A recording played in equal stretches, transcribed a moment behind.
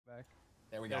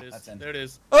There we go. That's in. There it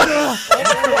is. Oh,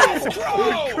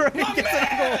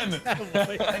 man!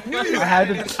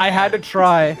 I had to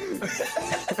try.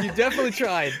 You definitely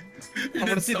tried. I want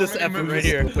to see this effort right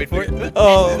here. Wait for it.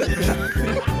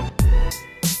 Oh.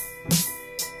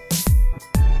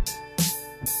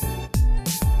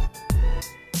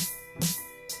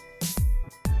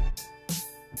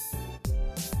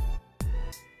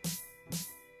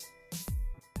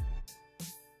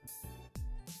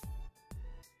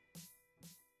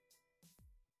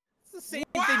 Same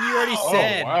thing you already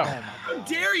said. Oh, wow. How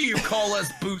dare you call us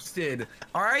boosted?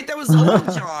 All right, that was old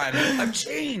John. I've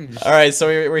changed. All right, so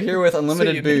we're here with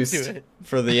unlimited boost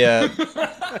for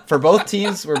the for both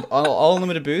teams. We're all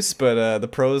unlimited boost, but the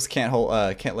pros can't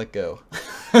let go.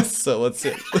 So let's see.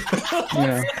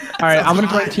 Yeah. All right, I'm gonna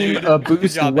try team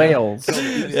boost job, whales.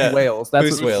 Yeah. Whales. That's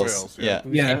Boost what whales. Yeah.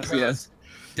 Yes. Yes.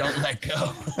 Don't let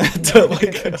go. Don't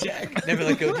let go. Jack. Never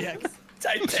let go, Jack.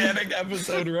 Titanic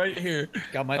episode right here.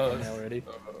 Got my phone already.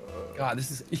 God, this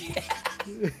is. Yeah.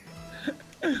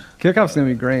 Kickoff's gonna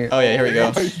be great. Oh yeah, here we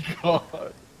go. Oh,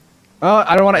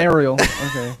 I don't want an aerial.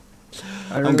 Okay.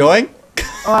 I'm going.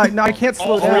 Oh, no, I can't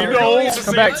slow down.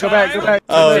 Come back, go back, go back.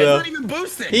 Oh He's no. not even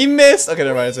boosting. He missed. Okay,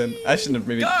 never mind. It's in. I shouldn't have.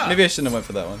 Maybe I shouldn't have went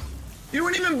for that one. You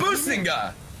weren't even boosting,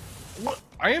 guy. What?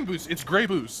 I am boost. It's gray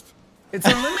boost. It's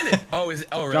unlimited. Oh, is it?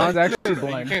 Oh, really? John's actually You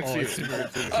blind. can't see it's it. super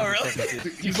good. Oh,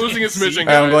 really? He's losing his vision.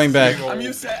 Alright, I'm guys. going back.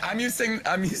 I'm used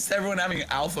to everyone having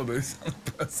alpha boost on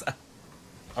the pro side.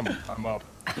 I'm up.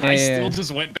 I Still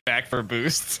just went back for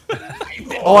boost.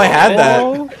 Oh, I had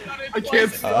that. I can't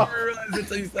stop. I realized it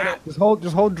until you said it.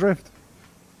 Just hold drift.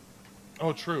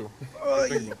 Oh, true.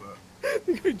 Think about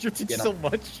that. You drifted so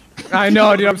much. I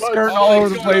know, dude. I'm skirting all over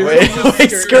the place.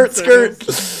 Wait, skirt.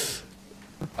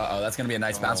 Uh-oh, that's gonna be a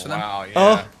nice bounce for them. Wow, yeah.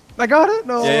 Oh. I got it.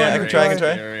 No. Yeah, I can try.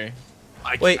 Scary.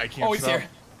 Wait. I can't Oh, he's stop. here.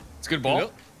 It's a good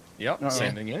ball. Yep, Uh-oh.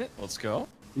 sending it. Let's go.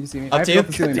 You see me? Up I to have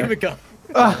you. the ceiling Damn there. it, go.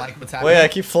 I like what's happening. Wait, I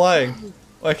keep flying.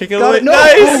 Oh, I can't get Got away. it. No.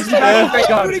 Nice. Oh, Yeah. thank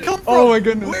God. Where'd he come from? Oh my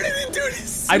goodness. Where did he do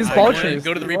this? I just Go ball to chased.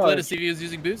 the replay to see if he was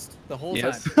using boost the whole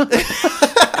Yes. time.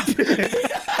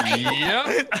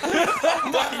 Yep.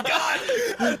 Oh my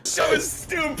god! So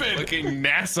stupid! Looking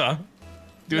NASA.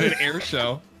 Doing an air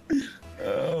show.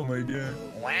 Oh my god.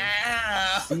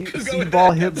 Wow! See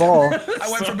ball, hit ball. I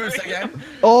went for boost again.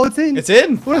 Oh, it's in. It's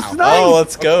in. What a snipe. Oh,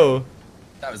 let's go.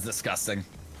 That was disgusting.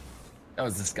 That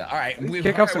was disgusting. Alright,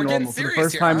 Kickoffs are normal for the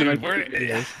first time in Dude, my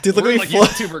we're, Dude, look we're at me like fly.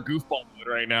 YouTuber goofball mode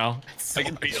right now. I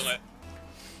can feel it.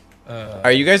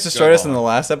 Alright, you guys destroyed us in the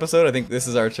last episode. I think this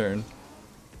is our turn.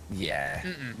 Yeah.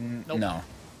 Nope. No.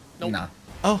 Nope. No.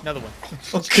 Oh. Another one.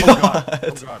 Oh Oh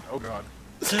god. god. Oh god.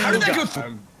 How did that go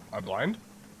through? I'm blind.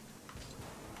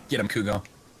 Get him, Kugo.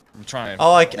 I'm trying.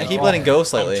 Oh, I keep letting go I'm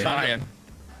slightly. trying.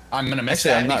 I'm gonna miss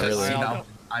Actually, that I'm not because, really. you know,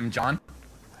 I'm John.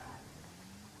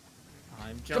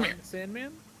 I'm John here.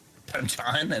 Sandman. I'm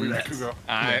John, and Wait, that's... Kugo.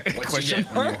 What'd you Question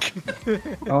get when you-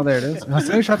 mark? Oh, there it is.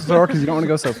 Sending shots to the door because you don't want to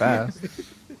go so fast.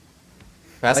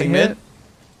 Passing Like mid. it?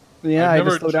 Yeah, I've I never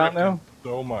just slow down drifted now.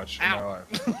 so much in my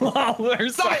life. Oh, we're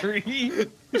sorry.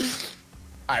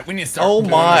 Alright, we need to start. Oh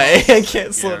my! I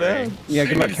can't slow Yeah, down. Yeah,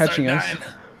 good We luck need to start catching us. dying.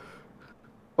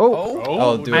 Oh,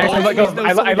 Oh, dude. I actually let go. He's no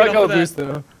I let get go off of of boost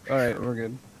though. All right, we're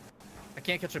good. I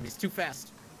can't catch him. He's too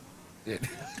fast. Dude.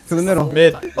 To the middle.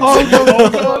 Mid. Oh no!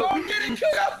 Oh, I'm getting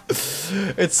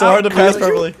Kugo! It's so hard to pass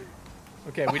properly.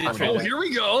 Okay, we didn't trade Oh, that. here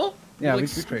we go. Yeah, we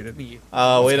Like, traded. me.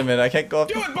 Wait a minute. I can't go up.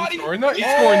 Do it, buddy! Scoring that? He's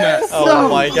scoring that. Oh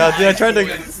my god, dude! I tried to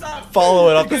follow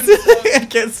it up the ceiling. I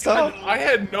can't stop. I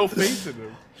had no faith in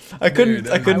him. I couldn't. Dude,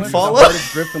 I couldn't I follow. went the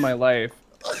hardest drift in my life.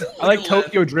 I like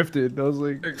Tokyo drifted. I was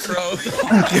like, Crow.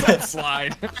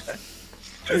 Slide.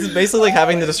 This is basically like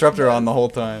having the disruptor on the whole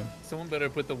time. Someone better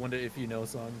put the Wonder If You Know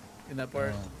song in that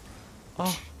part.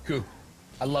 Oh, Cool.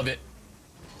 I love it.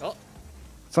 Oh,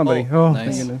 somebody. Oh, Oh, nice.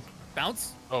 thank goodness.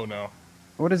 bounce? Oh no.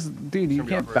 What is, dude? You gonna be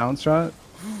can't awkward. bounce shot.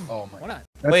 Oh my. Why not?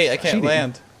 That's wait! I can't cheating.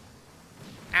 land.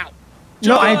 Ow.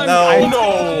 No, I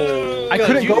No.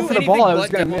 couldn't You go do for the anything ball. I was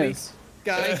but gonna get money. miss.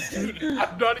 Guys.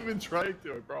 I'm not even trying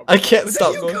to. I promise. I can't Was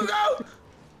stop that you, going. Kugo?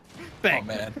 Bang. Oh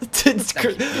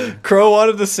man. Crow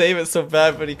wanted to save it so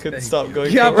bad, but he couldn't stop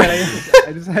going Yeah, forward. but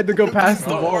I just had to go past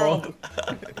the ball. World.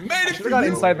 Made it Should have got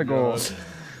inside the goal. Nice,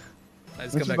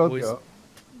 Let's come just back, both boys. go.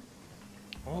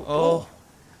 Oh,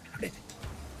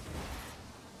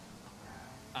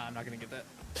 I'm not gonna get that.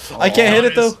 I can't hit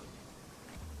it though.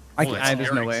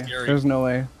 There's no way. scary. There's no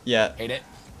way. Yeah. Hate it.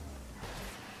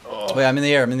 Wait, I'm in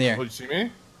the air. I'm in the Oh, air. you see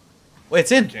me? Wait,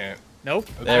 it's in. Can't. Nope.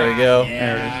 There we go.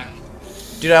 Yeah.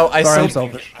 Dude, I Sorry, I'm so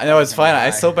selfish. I know it's fine. I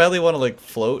so badly want to like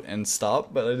float and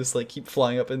stop, but I just like keep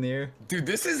flying up in the air. Dude,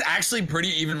 this is actually pretty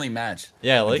evenly matched.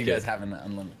 Yeah, I With like you guys it. having the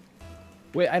unlimited.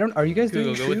 Wait, I don't. Are you guys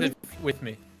doing Go with two? it with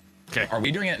me. Are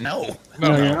we doing it? No.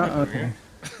 No, you're not. Okay.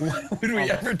 Would we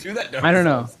ever do that? to I don't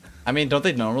know. ourselves? I mean, don't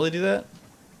they normally do that?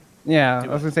 Yeah, I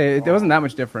was gonna say it wasn't that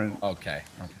much different. Okay.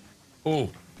 Ooh.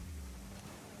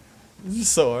 This is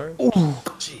so hard.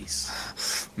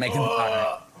 Jeez. Making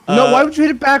fun. No, why would you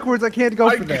hit it backwards? I can't go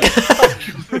for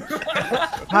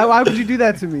that. Why would you do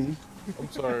that to me?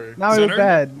 I'm sorry. Now I look Center?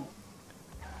 bad.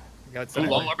 Got Oh, some.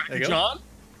 Lala back There to you go. John.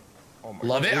 Oh my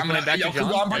Love it. We're I'm playing gonna back to yo,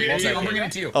 John? Kugo, I'm bringing it to you. One I'm bringing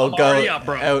it to you. Oh, I'm go. already up,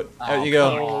 bro. Out you go.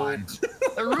 Come on.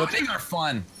 They're ruining our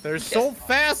fun. They're so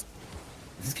fast.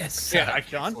 These guys Yeah, suck. I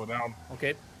John? can't slow down.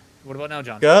 Okay. What about now,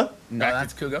 John? Go. No,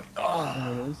 that's Kugo.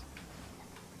 There it is.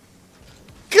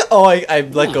 Oh, I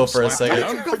let go for a Slap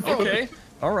second. down. Okay.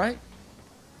 All right.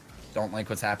 Don't like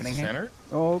what's happening here. Center.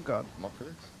 Oh god. I'm up for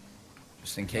this.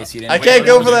 Just in case you didn't. I wait can't for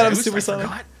go it. for that. I'm Boost, I supersonic.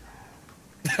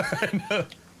 forgot.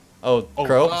 Oh,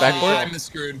 crow, Oh, backward. I'm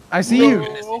screwed. I see you.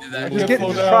 Goodness, you did that. Just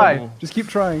Slow down. try. Just keep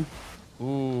trying.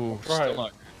 Ooh. Try Still it.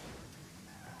 not.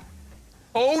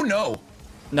 Oh no.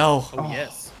 No, Oh,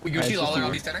 yes. We Alright, Gucci just Lawler do on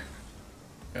it. the center.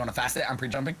 You wanna fast it? I'm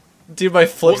pre-jumping. dude, my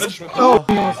flips. Oh,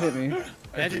 you almost hit me.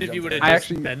 Imagine if you would have I just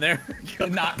actually- been there.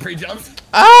 Not pre-jumped.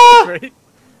 Ah! Right? It's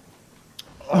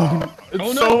Oh,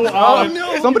 no. so Oh, odd.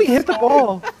 no. Somebody hit the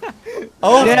ball.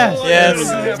 Oh, Yes. yes. It's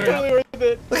totally worth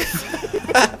it.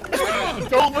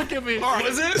 Don't look at me. What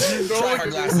is it? Try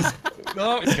hard glasses.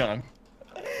 No, it's gone.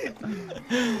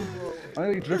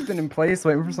 I'm like drifting in place,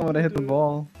 waiting for someone to hit the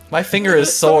ball. My finger is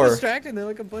So sore. distracting. They're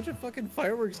like a bunch of fucking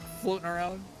fireworks floating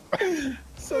around.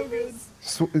 So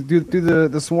good. Do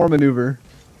the swarm maneuver.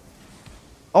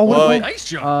 Oh, Whoa, wait. Nice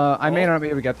jump. I may not be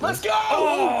able to get Let's this. go.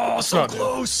 Oh, so not good.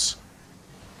 close.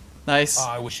 Nice. Oh,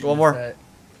 I wish you One would've more.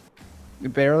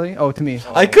 said- Barely. Oh, to me.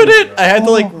 I couldn't. I had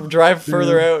to like drive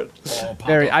further out. Oh, pop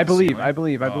Barry, up I the believe. ceiling. I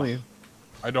believe. I believe.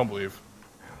 I don't believe.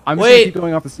 I'm just Wait. gonna keep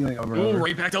going off the ceiling over and Ooh, over.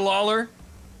 right back to Lawler.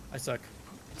 I suck.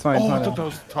 It's fine. It's Oh, I fine. thought that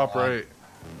was top right.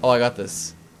 Oh, I got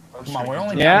this. Come on, we're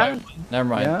only Yeah? down by one. Never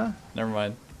mind. Yeah. Never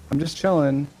mind. I'm just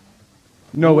chilling.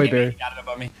 No way, Barry. Got it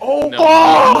above me. No.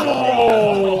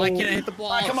 Oh, why can't I hit the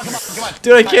ball? Come on, come on, come on.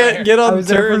 Dude, I Right can't here. get I on was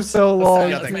there for turns. so long.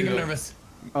 Let's make him nervous.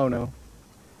 Oh no.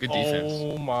 Good defense.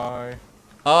 Oh my.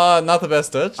 Not the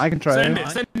best touch. I can try Send it.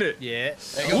 it. Send it. Yeah.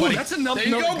 There you go, Ooh, buddy. that's enough. There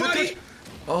you no, go, good buddy. touch.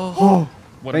 Oh. Oh,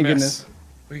 What a thank miss. goodness.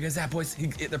 Where you guys at, boys?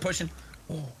 They're pushing.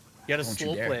 Oh. You gotta Don't you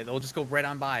slow dare. play. They'll just go right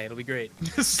on by. It'll be great.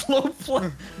 Slow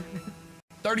play.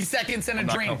 30 seconds and a I'm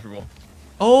not dream. comfortable.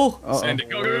 Oh. Uh-oh. Send it.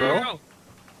 Go, go, go, go.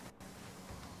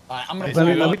 I'm gonna Let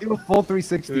me, pull let me you do a full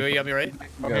 360. You got me right?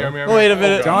 I'm here, I'm here, I'm Oh, wait here. a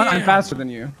minute. John, I'm Yeah. faster than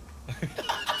you.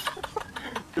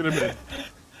 Wait a minute.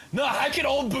 No, I can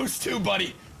old boost too,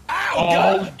 buddy. Ow, Oh,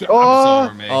 God. d- Oh,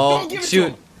 Sorry, Oh, Don't give it to shoot.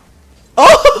 him.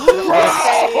 Oh!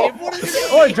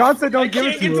 oh, John said don't give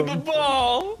it Can't get to to the him.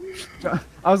 ball.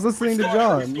 I was listening to We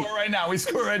John. score right now. We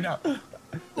score right now.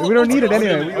 We don't need it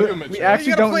anyway. I'll give We, it we to you. actually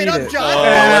You gotta don't play need it up, it. John. Oh,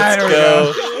 there we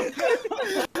let's go.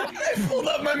 I pulled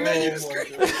up my menu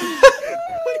screen.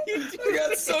 I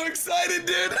got so excited,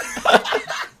 dude.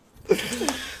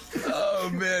 Oh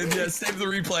man, yeah, save the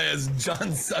replay as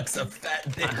John sucks a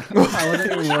fat dick. I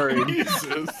wasn't even worried.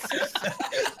 Jesus.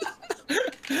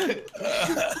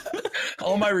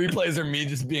 All my replays are me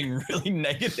just being really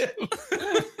negative.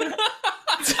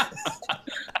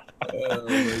 Oh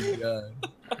my god.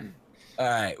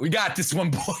 Alright, we got this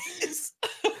one, boys.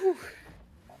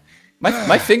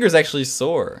 My finger's actually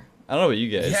sore. I don't know about you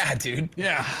guys. Yeah, dude.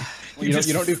 Yeah. You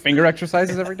don't do finger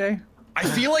exercises every day? I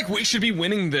feel like we should be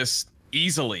winning this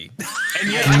easily,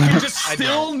 and yet I can just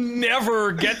still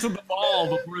never get to the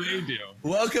ball before they do.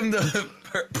 Welcome to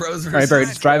Pros versus. All right, Barry,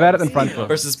 just drive at it, then front foot.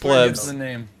 Versus Swear gives plebs. the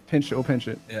name. Pinch it, we'll pinch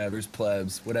it. Yeah, there's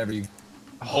plebs. Whatever you.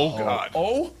 Oh god.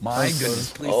 Oh my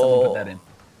goodness! Please Oh. someone put that in.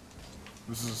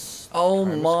 This is. Oh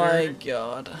kinda my scary.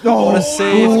 god. I Oh, want to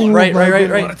save. Right, right, right, A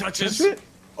lot right. of touches.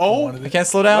 Oh. I can't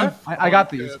slow down. I got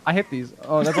these. I hit these.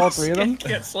 Oh, that's all three of them?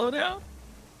 Can't slow down.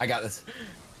 I got this.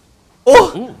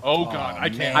 Oh! Ooh. Oh god. I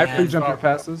can't. I man. pre-jump your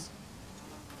passes.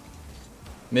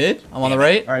 Mid? I'm on the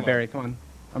right. All right, Barry, come on.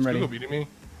 I'm You ready. beating me.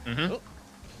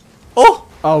 Oh!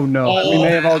 Oh no, Oh, we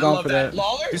may have all I gone love for that.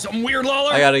 Lawler? Do something weird,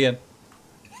 Lawler. I got it again.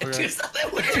 Do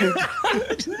something weird.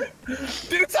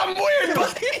 Do something weird,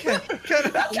 buddy. What kind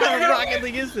of Rocket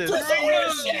League is this? Do some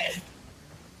weird shit.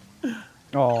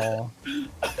 Oh,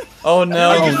 Oh no. oh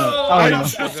no, oh no.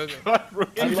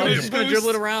 I'm just gonna dribble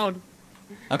it around.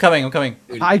 I'm coming, I'm coming.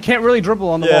 I can't really dribble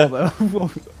on the Yeah.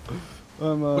 ball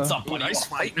though. What's up, Ooh, buddy? nice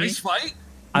fight. Nice fight.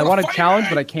 I want to challenge,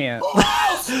 but I can't.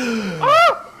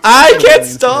 I can't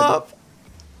stop!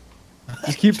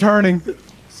 Just keep turning.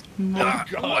 Oh,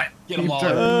 God. Get him Keep all.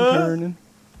 turning.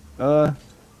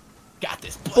 Got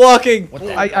this. Blocking. What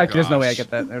the There's no way I get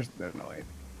that. There's no way.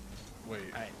 Wait.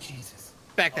 Alright, Jesus.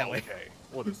 Back that way. Okay.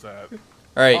 What is that? All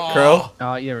right, Crow.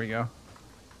 Oh, here we go.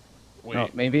 Wait. Oh,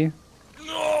 maybe.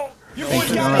 No! You Thank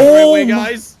you. got Oh. it the right way,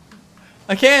 guys.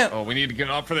 I can't. Oh, we need to get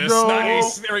up for this. No.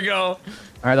 Nice. There we go. All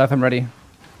right, Leth, I'm ready.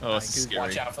 Oh, this is scary.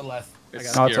 Watch out for left.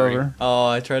 It's Oh, it's scary. over. Oh,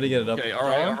 I tried to get it up. Okay, all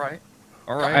right, all right.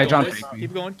 All right. Alright, John. boys.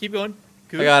 Keep going, keep going.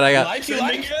 I got. You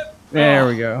like it? There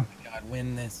we go. God,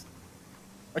 win this.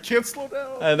 I can't slow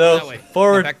down. I That know. way.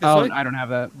 Forward. Back this Oh, way. I don't have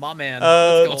that. My man.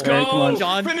 Let's go. go. come on.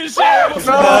 John. Finish it.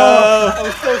 No. I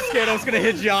was so scared I was gonna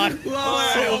hit John. Oh,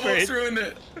 I So almost afraid. ruined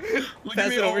it. Look Pass at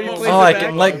me it over, you almost. play Oh, it I back.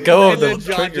 can let go of And the then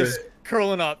John trigger. just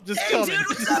curling up, just Hey, coming. dude,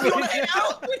 what's Just up? You wanna waiting. hang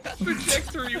out?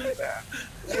 Trajectory with that.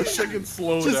 Wish I could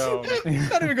slow down.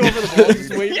 Not even going for the ball,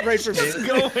 just wait right for me. Just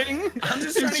going. I'm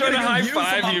just He's trying to high get a good view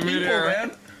five for my you people, midair.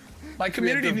 man. My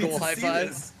community We have the needs goal to see high five.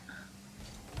 this.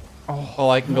 Oh,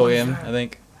 I can go in. I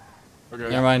think. Okay.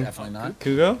 Never mind. Definitely not.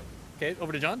 Kugo. Okay,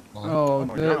 over to John. Oh,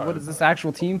 my God. what is this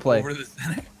actual team play? Over the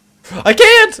center. I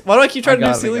can't. Why do I keep trying to do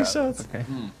got it, I ceiling got it. shots? Okay.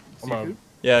 I'm out.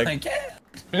 Yeah. I can't.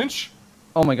 Pinch.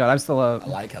 Oh my god, I'm still I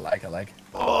like.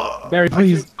 Barry,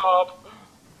 please. Stop.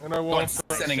 And I won't.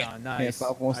 Sending it. John, nice. Can't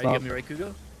stop, won't Alright, you stop. got me right,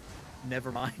 Kugo?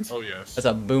 Never mind. Oh yes. That's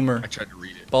a boomer. I tried to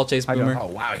read it. Ball chase I got boomer. Oh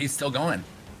wow, he's still going.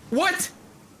 What?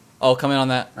 Oh, come in on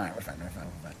that. All right, we're fine.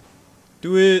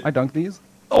 Do it. I dunked these.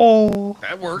 Oh.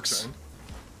 That works.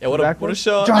 Yeah. What a Backwards.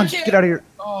 shot. John, can't- get out of here.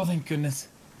 Oh, thank goodness.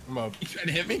 I'm up. You trying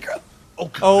to hit me, Crow?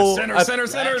 Oh. Center, I-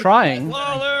 center. Trying. Back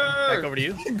Lawler. over to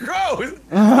you. Crow.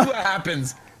 What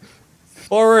happens?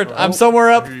 Forward. I'm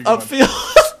somewhere up Here you go.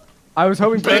 upfield. I was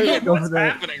hoping Barry Bacon, would go what's for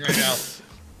that. happening right now?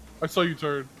 I saw you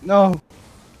turn. No.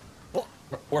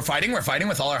 We're fighting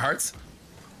with all our hearts.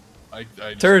 I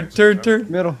Turn.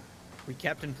 Middle. We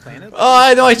Captain Planet? Oh,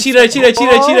 I know. I cheated.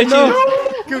 No.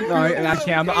 No, I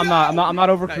can't. I'm not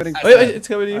overcommitting. Nice. Wait, it's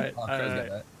coming to you. Alright, Oh, Crow's got alright.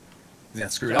 that. Yeah,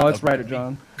 screwed up. Oh, it's right at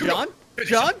John. John?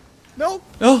 John? No.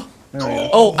 Oh. There we go.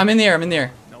 Oh, I'm in the air.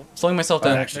 Nope. Slowing myself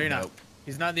down. No, you're not.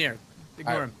 He's not in the air.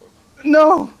 Ignore Alright. him.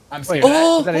 No. I'm Wait, scared.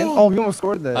 Oh. is that in? Oh, we almost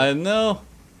scored that. I know.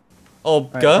 Oh, All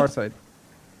right, far Guh. side.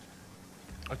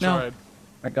 I No. tried.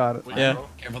 I got it. Wait, Yeah. no?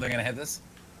 Careful, they're gonna hit this.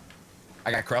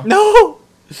 I got Crow. No.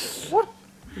 What?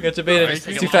 You got debated. Alright,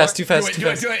 take Too him fast. off. Too fast. Do Too it,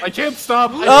 fast. do it. I can't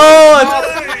stop. Oh.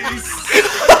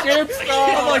 I can't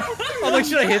stop. I'm like,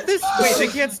 should I hit this? Wait, they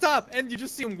can't stop. And you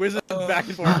just see him whizzing back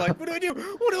and forth. I'm like, what do I do?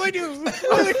 What do I do?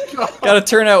 Gotta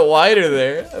turn out wider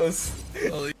there. That was.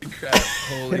 Holy crap.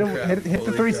 Holy Hit, him, crap. hit the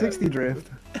Holy 360 drift.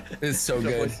 crap. This is so Good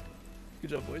job, good. boys. Good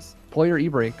job, boys. Pull your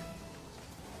e-brake.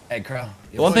 Hey, Crow.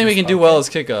 The one thing we can do well is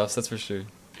kickoffs. That's for sure.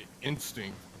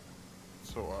 Instinct.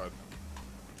 So odd.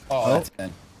 Oh, that's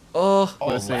good. Oh, Oh,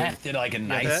 left did like a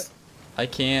nice. I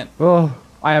can't. Oh,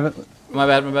 I haven't. My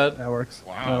bad. My bad. That works.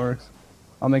 Wow. That works.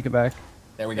 I'll make it back.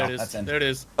 There we go. There it is. That's in. There it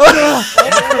is. Oh,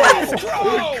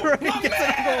 my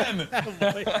man!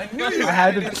 I knew you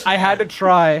I had to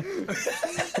try.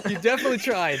 You definitely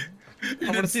tried. I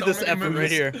want to see so this many effort right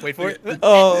moves. here. Wait for it.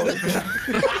 Oh.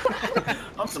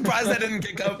 I'm surprised I didn't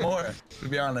kick up more. To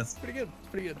be honest. Pretty good.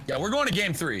 Pretty good. Yeah, we're going to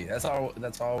game 3. That's all.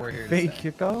 That's all we're here to Fake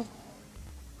say. kickoff?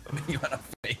 You wanna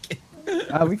fake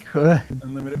it? We could.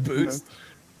 Unlimited boost.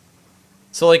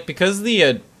 So like because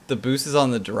the boost is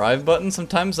on the drive button,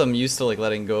 sometimes I'm used to like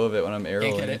letting go of it when I'm Can't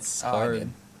arrowing. get it. It's Oh, I hard. did.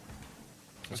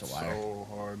 It's That's a liar. so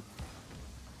hard.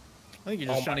 I think you're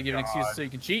just Oh trying to my give an excuse God. so you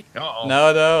can cheat. Uh-oh.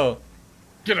 No.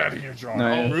 Get out of here, John. No,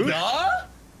 Oh, Rude. Duh?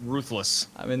 Ruthless.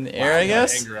 I'm in the air, I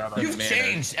guess. anger out on You've me.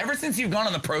 changed ever since you've gone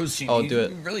on the pros team. Oh, you, do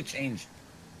it. You've really changed.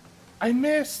 I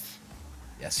missed.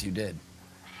 Yes, you did.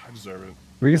 I deserve it.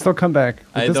 We can still come back. With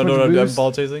I this don't know much what I'm boost,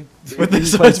 ball chasing. we With can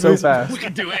this play much so boost. fast. We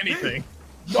can do anything.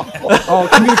 Oh,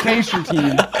 communication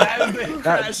team.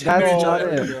 That's not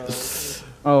it.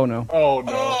 Oh no. Oh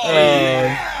no.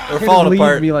 We're Can't falling leave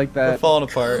apart. me like We're that. falling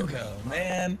apart. Oh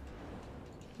man.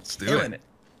 Let's do Doing it. it.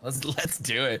 Let's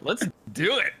do it. Let's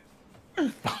do it.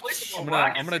 I'm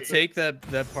gonna take that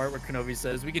part where Kenobi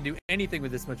says we can do anything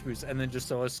with this much boost, and then just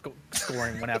show us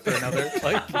scoring one after another.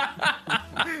 Like,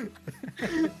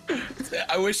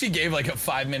 I wish he gave like a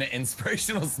 5-minute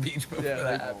inspirational speech before Yeah,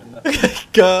 that like- happened.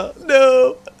 God,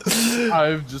 no.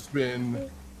 I've just been.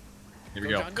 Here we Go,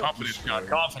 go. John, go. Confidence, John.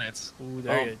 Confidence. ooh,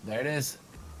 there you Oh, there it is.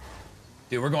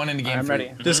 Dude, we're going into game I'm 3.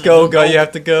 ready. Just go, go. You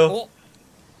have to go. Oh.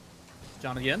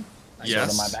 John again.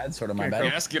 Yes. Sort of my bad. Sort of my Here, bad.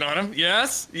 Yes, get on him.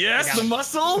 Yes. I Yes, got the him.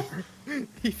 muscle.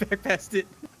 He back passed it.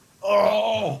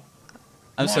 Oh!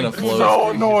 I'm just gonna It's float. so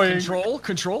annoying.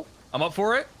 Control. I'm up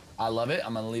for it. I love it.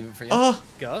 I'm gonna leave it for you. Oh,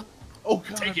 Go. Oh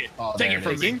god. Take it. Oh, Take there it it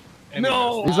from is. me.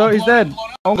 No. He's dead.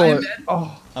 Don't I go am it. dead.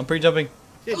 Oh, I'm pre-jumping.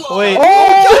 Wait.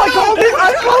 Oh, I called it!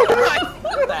 I called it!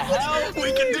 What the hell?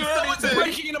 We can do it. Someone's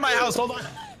breaking into my house. Hold on.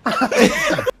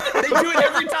 They do it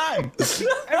every time.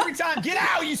 Every time. Get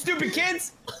out, you stupid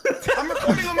kids. I'm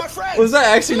recording with my friends. Was that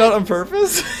actually not on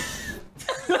purpose?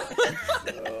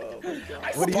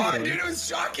 I spawned, dude. It was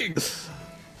shocking.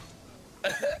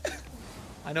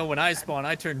 I know when I spawn,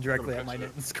 I turn directly at my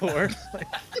net and score.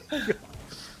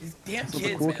 These damn That's what the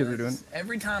kids, cool man. kids are doing.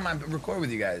 Every time I record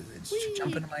with you guys, it's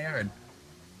jump into my yard.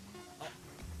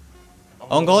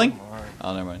 Own goaling?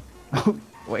 Oh, never mind.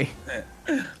 Wait.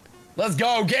 Let's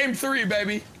go. Game 3,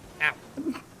 baby. Ow.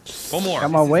 One more.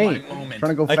 Got my way. my moment. Trying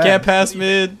to go I fast. can't pass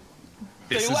mid.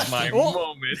 This They is left my you.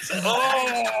 moment.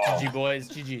 GG, boys.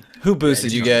 GG. Who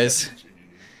boosted you guys?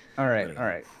 All right, all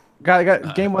right.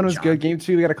 Got game 1 was John. good. Game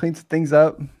 2, we got to clean some things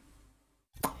up.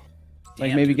 Like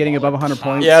Damn, maybe dude, getting Waller above 100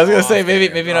 points. Yeah, I was gonna say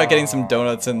maybe not getting some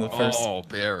donuts in the first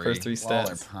Barry. first 3 Waller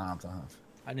stats. popped off.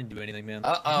 I didn't do anything, man.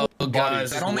 Uh-oh,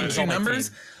 guys. body's Only split 2 on my numbers.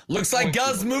 team. Looks like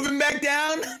Gus moving back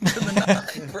down to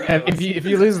the 9, bro. And if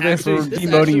you lose this, we're This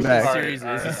demoting you actually back. series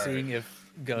is seeing if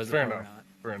goes Fair or enough. not.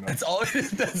 Fair enough. That's all.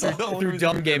 That's all. Through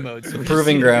dumb game modes.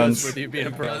 Proving grounds. With you being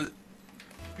a pro.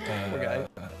 Poor guy.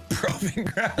 Proving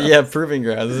ground. Yeah, proving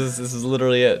ground. This is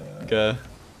literally it.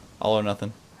 All or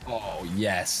nothing. Oh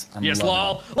yes. I'm Yes,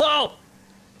 loving lol.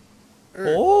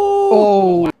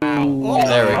 Lol. Oh, Oh,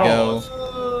 there we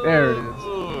go. there it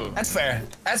is. it. That's fair.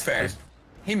 That's fair.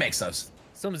 He makes those.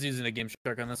 Someone's using a game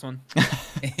shark on this one.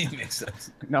 He makes those.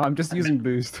 No, I'm just using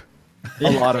boost. A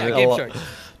lot of Yeah, it. game lot. shark.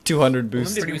 200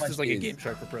 boost. Limited boost much is like a is. game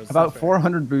shark for pros. About It's not fair.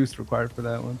 400 boost required for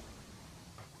that one.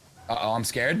 Uh-oh, I'm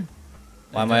scared.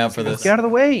 Why am I up for this? Get out of the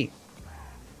way.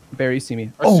 Barry, you see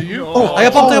me. I see you. Oh, I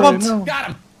got bumped. I got bumped. no. Got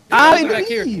him. Ah, Get back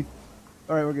here. me.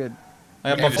 All right, we're good. I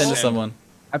got bumped into someone.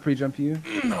 I pre-jump you.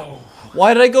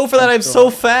 Why did I go for that? I'm so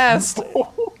fast.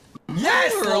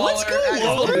 Yes. Let's go,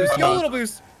 Little Little boost, go little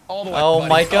boost. All the way. Oh buddy.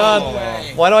 my All the god.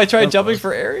 way. Why do I try jumping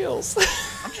for aerials?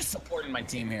 I'm just supporting my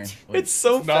team here. It's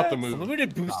so It's not fast. the move.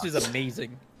 Limited boost is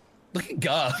amazing. Look at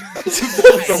Gus.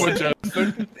 Someone just.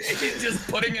 He's just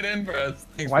putting it in for us.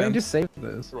 Thanks, Why man. didn't you just save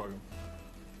this? You're welcome.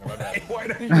 My bad. Why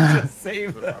don't you just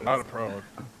save I'm that? not a pro.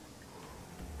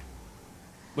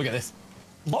 Look at this.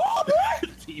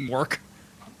 Teamwork.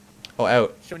 Oh,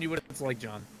 out. Showing you what it's like,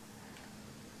 John.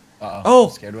 Uh-oh. Oh.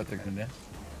 Scared what they're gonna do.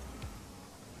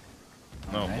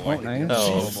 Oh Alright. boy. Oh, nice.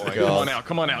 Oh, Oh boy. God. Come on out.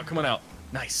 Come on out. Come on out.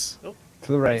 Nice.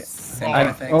 To the right. Same I- kind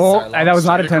of thing. oh, Sorry, that was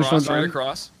not Straight intentional, across, straight John.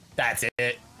 across. That's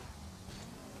it.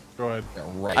 Go ahead.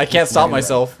 Right. I can't stop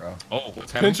myself. Bro. Oh,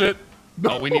 what's happening? Pinch it.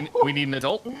 Oh, we need an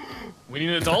adult. We need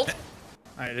an adult. All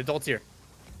right, adults here.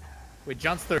 Wait,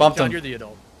 John's third. Bumped John, him. you're the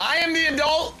adult. I am the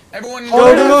adult. Everyone.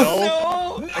 Oh,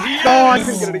 no. Oh, I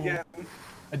couldn't get it again.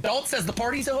 Adult says the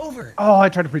party's over. Oh, I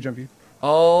tried to pre-jump you.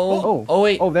 Oh. Oh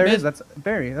wait. Oh, there it mid. is. That's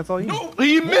Barry. That's all you. No.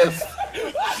 He missed.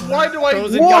 Why do I?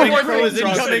 Pros Why incoming, do I pros think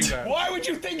incoming. that? Why would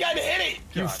you think I'd hit it?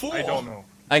 You God, fool. I don't know.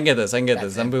 I can get this. I can get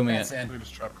this. I'm booming That's it. in. Look at this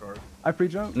trap card. I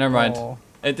pre-jump. Never mind. Oh.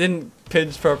 It didn't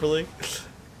pinch properly.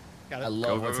 Got I it. love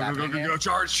Go, go, what's go, go, happening go, here. go.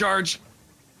 Charge, charge.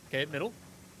 Okay, middle.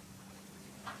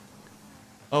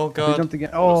 Oh He god. jumped again.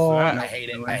 Oh, that? I hate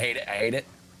it. I hate it. I hate it.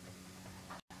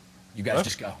 You guys What?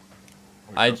 just go.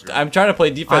 I'm trying to play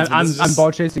defense. but I'm this is I'm just-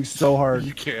 ball chasing so hard.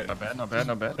 You can't. Not bad, not bad,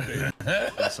 not bad.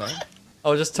 That's fine.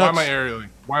 Oh, just Why touch. am I aerialing?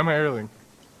 Why am I aerialing?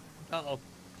 Uh-oh.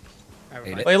 Alright,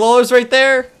 Hate we're it. Wait, Lawler's right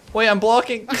there. Wait, I'm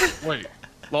blocking. Wait.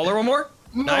 Lawler, one more.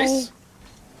 Nice.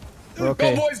 We're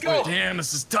okay. Go boys, go. Damn,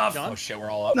 this is tough. John? Oh shit, we're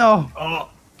all up. No. Oh,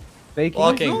 Faking.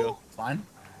 Blocking. Fine.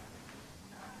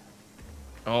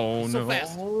 oh So no.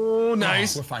 fast. Oh,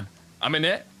 nice. We're fine. I'm in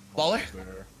it. Lawler?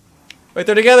 There. Wait,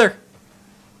 they're together.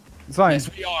 It's fine. Yes,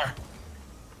 we are.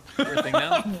 Everything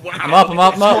now. I'm up. I'm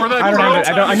up. I'm up. I don't have it.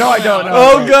 I know I don't know.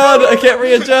 Oh god, I can't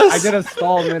readjust. I did a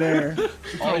stall midair.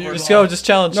 Oh, you're Just go. Just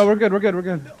challenge. No, we're good. We're good. We're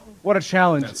good. What a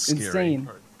challenge! That's scary. Insane.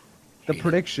 The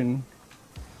prediction.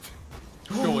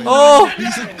 Oh!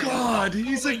 He's a god.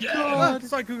 He's a god.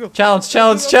 Sorry, Google. Challenge!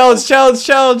 Challenge! Challenge! Challenge!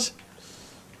 Challenge!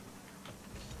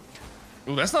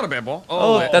 Ooh, that's not a bad ball.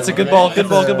 Oh, wait. that's a good ball. Good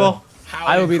ball. Good ball. How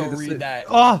I will be did the you read decision. that?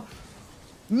 Oh,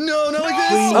 No, not like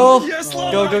this. Oh! Yes, Go!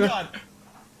 Lawler. Go! Oh my Go! God.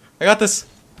 I got this.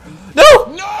 No!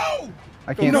 No!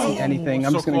 I can't No. see anything.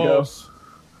 I'm So just gonna close. go.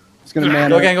 Just gonna man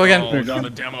Go up. again. Go again. Oh, no, the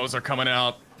demos are coming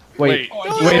out. Wait.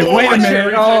 Oh, Wait no. a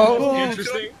minute. Oh.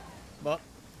 Interesting.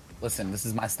 Listen, this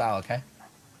is my style, okay?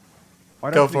 Why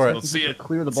do Go I have to for be it. Let's see it.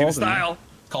 Clear the See the balls. in there? style.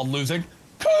 It's called losing.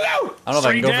 Pull it out! I don't know if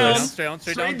I can go Straight for down. this. Straight down,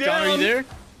 straight Straight down. John, are you down. there?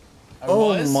 I Oh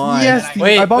was. my. Yes, And dude. I-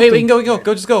 Wait, I bumped wait, we him. can go, we can go.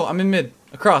 Go, just go. I'm in mid.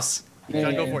 Across. John,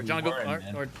 go Yeah, for it. John, go word, for it.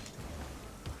 man. Or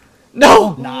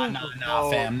No!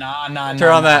 Nah, fam. Nah.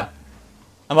 Turn on that.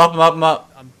 I'm up, I'm up, I'm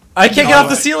up. I can't get off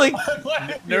the ceiling.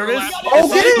 Nervous? Oh,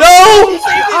 get it!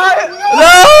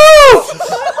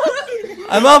 No!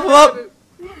 I'm up.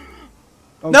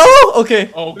 No.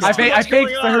 Okay. Oh, I faked. I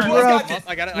heard you were up.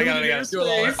 I got it. Do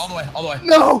it all the way. All the way.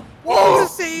 No! Whoa!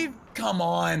 Save! Come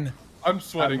on. I'm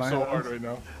sweating so hard right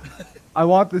now. I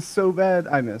want this so bad.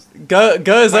 I missed. Go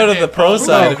is out of the pro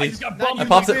side. I just got bumped. I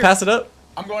pops it. Pass it up.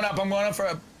 I'm going up for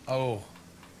a. Oh.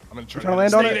 I'm gonna Trying to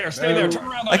land on Stay it. there. Stay there. Turn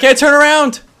around. I can't turn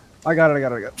around. I got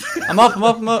it. I'm up.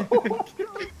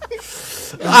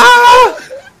 Ah!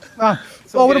 Ah.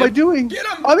 Oh, what am I doing? Get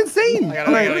him! I'm insane. I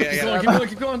got it.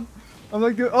 Keep going. I'm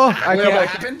like, oh, I What can't.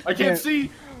 happened? I can't see.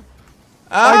 There's no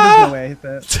Ah! way I hit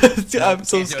that. I'm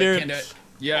so Can't do it, scared. can't do it.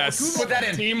 Yes. Put that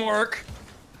in. Teamwork.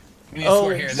 We need to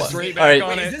score here. This is Straight All right. back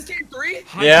on Wait, is it. this game 3?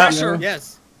 High Yeah. pressure.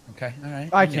 Yes. Okay, alright.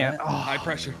 I can't. Oh. High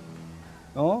pressure.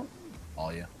 Oh.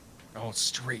 All you. Oh,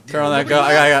 straight. Turn on that go.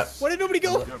 I got. Why did nobody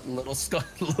go? Little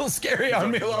scary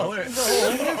on me, Lawler.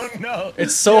 Oh no.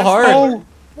 It's so hard. Oh.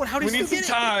 What? How We did you need some get it?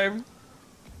 time.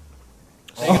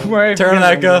 Oh, wait. Turn on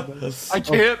that go. I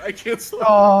can't stop.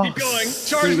 Oh. Keep going. There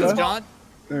Charge you this go. ball. John?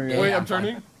 There you go. Wait, Yeah, I'm I'm fine.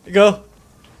 turning. Go.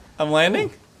 I'm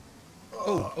landing.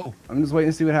 Oh. I'm just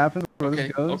waiting to see what happens. Where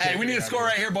this goes. okay. Hey, we need to score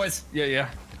right here, boys. Yeah.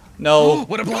 No.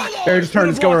 What a block! Barry, just turn.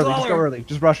 Just go block, early. Just go Lawler. early.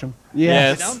 Just rush him. Yeah.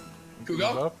 Yes.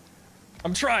 Kugo?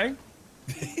 I'm trying.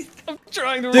 I'm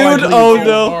trying to Dude. run. Oh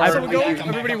no. Hard. Go. Come back,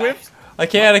 Everybody come back. whipped. I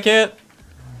can't.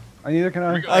 Neither can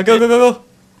I. Go.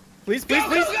 Please.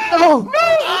 Oh.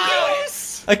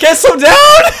 I can't slow down.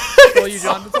 That's all you,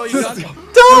 John. That's all you, John.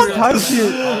 Don't. Touch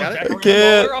it. Got it? Okay,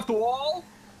 can't. Lawler off the wall.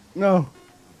 No.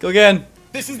 Go again.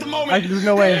 This is the moment. There's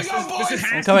no way. Here you go, boys. This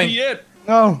has coming. to be it.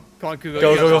 No. Come on, Kugo.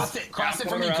 Go. Cross it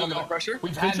for me, Around, Kugo. pressure.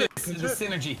 We've had this. This is a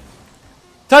synergy.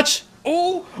 Touch.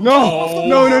 Oh. No.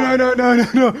 No. No.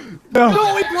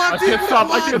 No, we blocked I can't stop.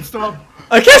 I can't stop.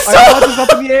 I can't I stop. brought this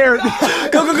up in the air.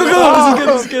 Go.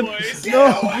 This is good.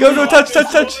 No. Go. Touch.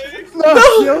 No.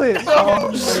 Kill it.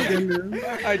 Oh my goodness.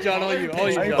 All right, John. All you,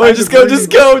 John. Wait,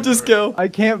 just go. I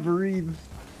can't breathe.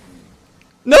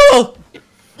 No.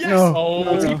 No. Oh,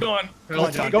 No. let's keep going. Come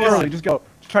on, John. Go early. Just go.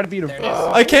 Just try to beat him. There it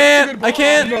is. I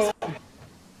can't.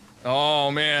 Oh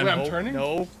man. Wait, I'm turning.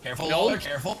 No. Careful, Lawler.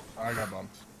 Careful. I got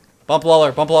bumped. Bump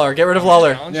Lawler. Get rid of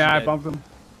Lawler. Yeah, I bumped him.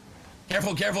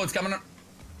 Careful. It's coming up.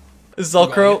 This is all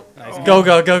crow. Nice. Go.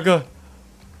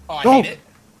 Oh, I Go. hate it.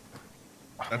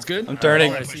 That's good. I'm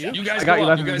turning. Alright, I see you. You guys I got go you up.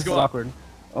 left. You This guys is go up. awkward.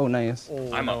 Oh, nice.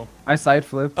 Oh, I'm no. up. I side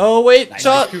flip. Oh wait, Nice.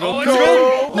 shot. Oh, let's go.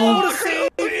 go. Oh, the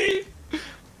save.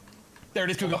 There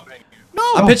it is, Kugo.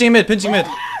 I'm pitching mid. No,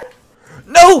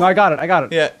 No. I got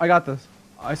it. Yeah. I got this.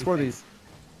 I score these.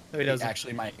 No, he doesn't.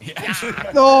 Actually, might. He actually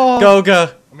might. No. Go.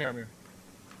 I'm here.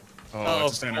 Oh,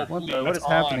 it's a center. What That's is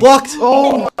happening? Blocked.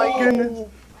 Oh my goodness.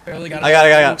 Barely got it. I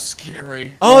got it.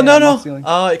 Scary. Oh Yeah, no. I'm off ceiling.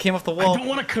 Oh, it came off the I wall. don't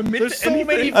want to commit There's to so anything.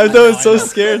 many- I know. It's so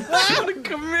scared. I don't want to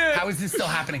commit. How is this still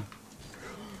happening?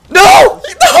 No.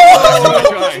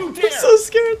 Oh, I'm so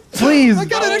scared. Please. I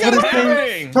got it. What's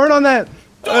happening? Turn on that.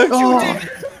 Don't Oh. you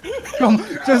dare! Come,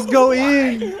 just go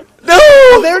in.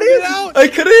 No. There it is. I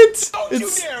couldn't. Don't you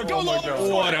It's. dare! Go,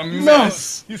 Lawler! What a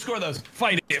mess. You score those.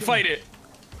 Fight it.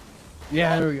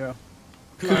 Yeah, there we go.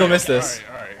 Kugo missed this.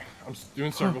 All right. I'm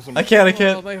doing circles. I can't.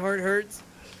 Oh, my heart hurts.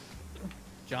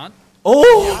 John?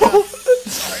 Oh.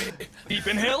 Deep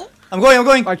inhale. I'm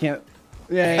going. I can't.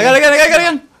 Yeah. I got it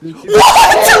again.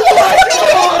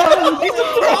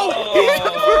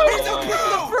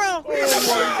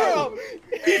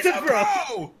 He's a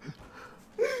pro!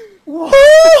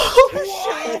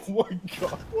 Oh my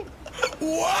god.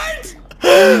 What?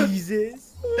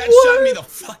 Jesus. That shut me the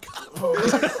fuck up.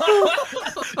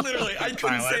 Literally, I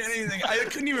couldn't say anything. I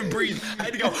couldn't even breathe. I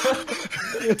had to go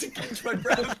to catch my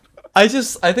breath. I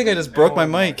think I just broke my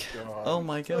mic. Oh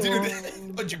my god.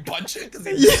 Dude, would you punch it? Because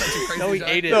he did such a crazy No, he shot.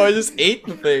 ate it. No, I just ate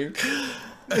the thing.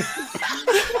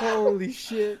 Holy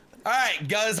shit. All right,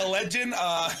 Guz, a legend.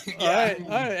 All right,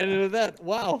 and with that,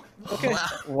 wow. Okay. Wow.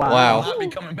 Wow. Wow. I'll not be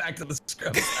coming back to the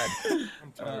scrub side.